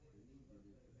ziva.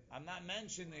 I'm not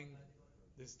mentioning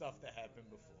the stuff that happened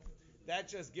before. That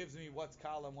just gives me what's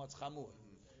kal and what's chamur.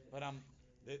 But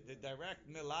the direct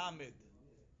milamid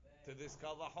to this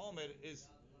kal v'chomer is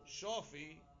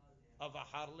shofi of a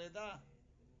har leda.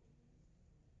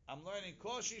 I'm learning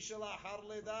koshi shel har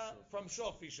leda from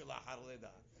shofi shel har leda.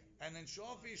 And in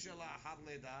shofi shel har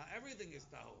leda, everything is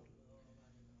tahor.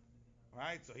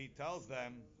 Right? So he tells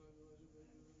them,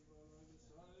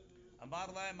 Amar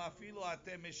lahem afilu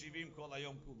atem meshivim kol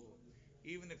hayom kulo.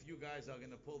 Even if you guys are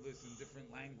going to pull this in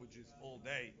different languages all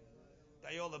day,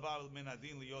 dayol abar min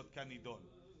adin liot kanidon.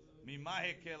 Mima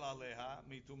hekel aleha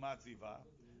mitumat ziva,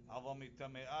 aval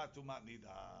mitamea tumat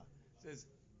nida. Says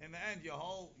in the end, your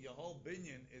whole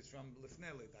binyan is from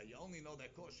lifnei leda. You only know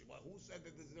that koshi. Well, who said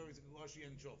that there is a koshi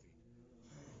and shofi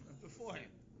beforehand?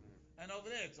 And over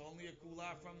there, it's only a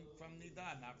kula from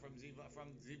nida, not from ziva,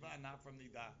 not from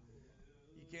nida.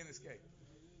 You can't escape.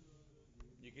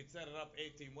 You can set it up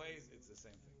 18 ways, it's the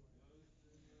same thing.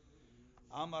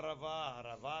 Amar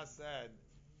Rava said,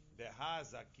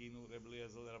 Dehazakinu Rebbe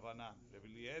Eliezer Rabbanan. Rebbe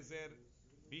Eliezer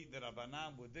beat the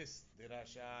Rabbanan with this. The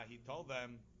Rasha, he told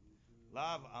them,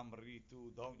 Lav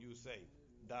Amritu, don't you say.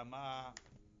 Dama,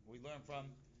 we learn from,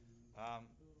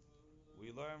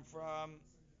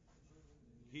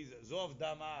 he's Zov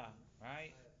Dama,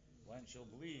 right? When she'll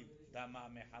bleed, Dama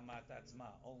Mehamat Atzma,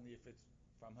 only if it's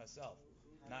from herself.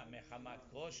 Not mechamat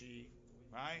koshi,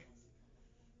 right?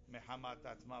 Mechamat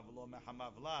atzma v'lo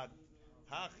mechamat vlad.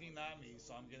 Hachinami.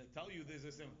 So I'm going to tell you this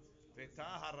is simple.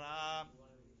 V'tahara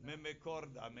memekor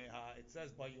dameha. It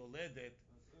says by Yoledet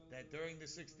that during the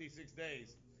 66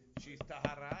 days she's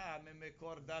tahara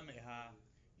memekor dameha.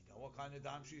 You know what kind of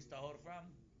dam she's tahor from?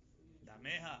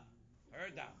 Dameha, her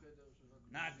dam,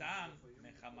 not dam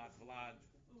mechamat vlad.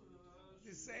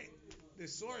 The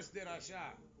source did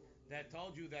Rasha that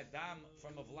told you that dam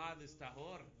from a vlad is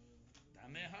tahor,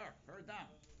 dameh her dam.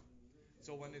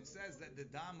 So when it says that the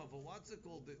dam of a what's it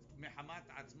called, the mehamat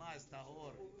atzma is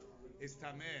tahor, is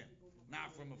tameh,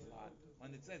 not from a vlad.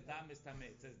 When it says dam is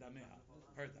tameh, it says dameha,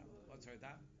 her dam. What's her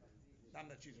dam?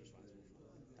 Dam that she's responsible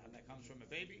for. Dam that comes from a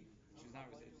baby, she's not,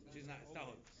 it's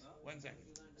tahor. 1 second.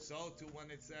 So too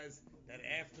when it says that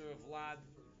after a vlad,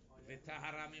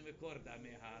 v'tahara mimekor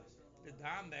dameha, the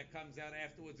dam that comes out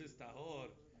afterwards is tahor,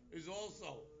 is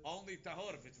also only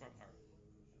tahor if it's from her.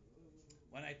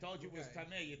 When I told you it was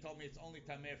tameh, you told me it's only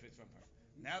tameh if it's from her.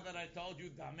 Now that I told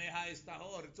you dameha is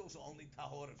tahor, it's also only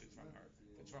tahor if it's from her.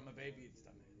 If it's from a baby, it's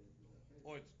tameh.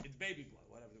 Or it's baby blood,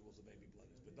 whatever the rules of baby blood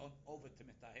is. But don't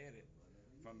over-timitaher it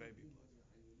from baby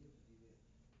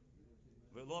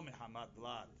blood. Velo mehamat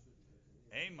blood.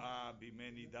 Ema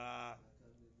bimenida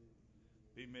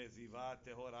bimeziva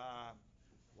tehora.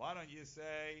 Why don't you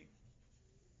say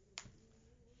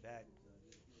that?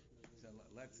 So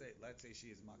let's say she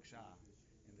is maksha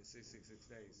in the 66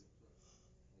 days,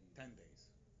 10 days,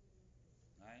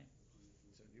 right?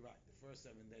 So you're right. The first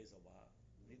 7 days are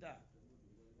nida,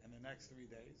 and the next 3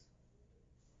 days,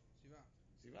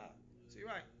 siva. So you're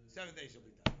right. 7 days she'll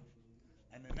be done,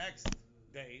 and the next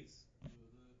days,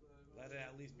 let it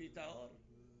at least be tahor.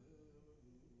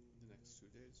 The next 2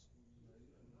 days.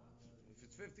 If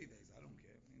it's 50 days, I don't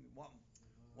care. I mean,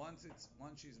 once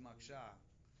she's maksha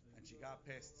and she got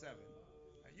past 7,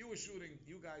 you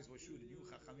guys were shooting, you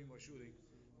chachamim were shooting,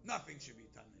 nothing should be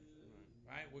tameh,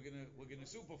 right? We're gonna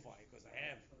superfy because I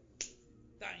have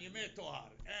dam yemei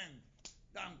tohar and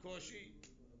dam koshi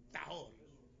tahor.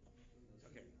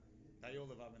 Okay,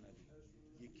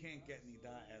 You can't get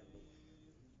nida at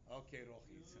all. Okay,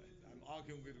 Rochi. I'm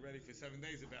arguing with Reddy for 7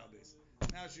 days about this.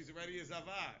 Now she's already a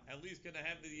zavar. At least can I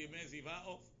have the yemei ziva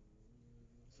off?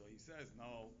 So he says,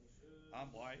 no.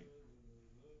 Why?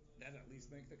 Then at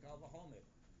least make the kal v'chomer.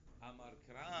 Amar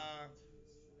kra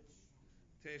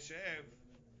teshev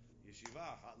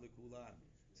yeshiva hat lekulan.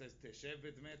 It says teshev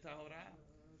v'dmei tahora.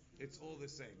 It's all the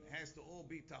same. It has to all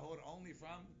be tahor only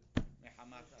from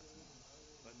mehamat asma.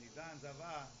 But nidan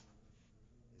zava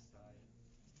is tahor.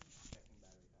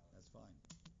 That's fine.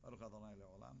 Baruch Adonai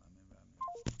le'olam. Amen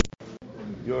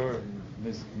v'amen. Your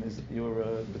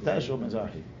B'tashel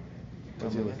Mizrahi.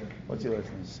 What's your last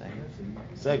name?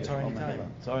 Sega.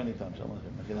 Sorry, anytime.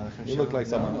 You look like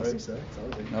someone else.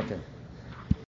 Okay.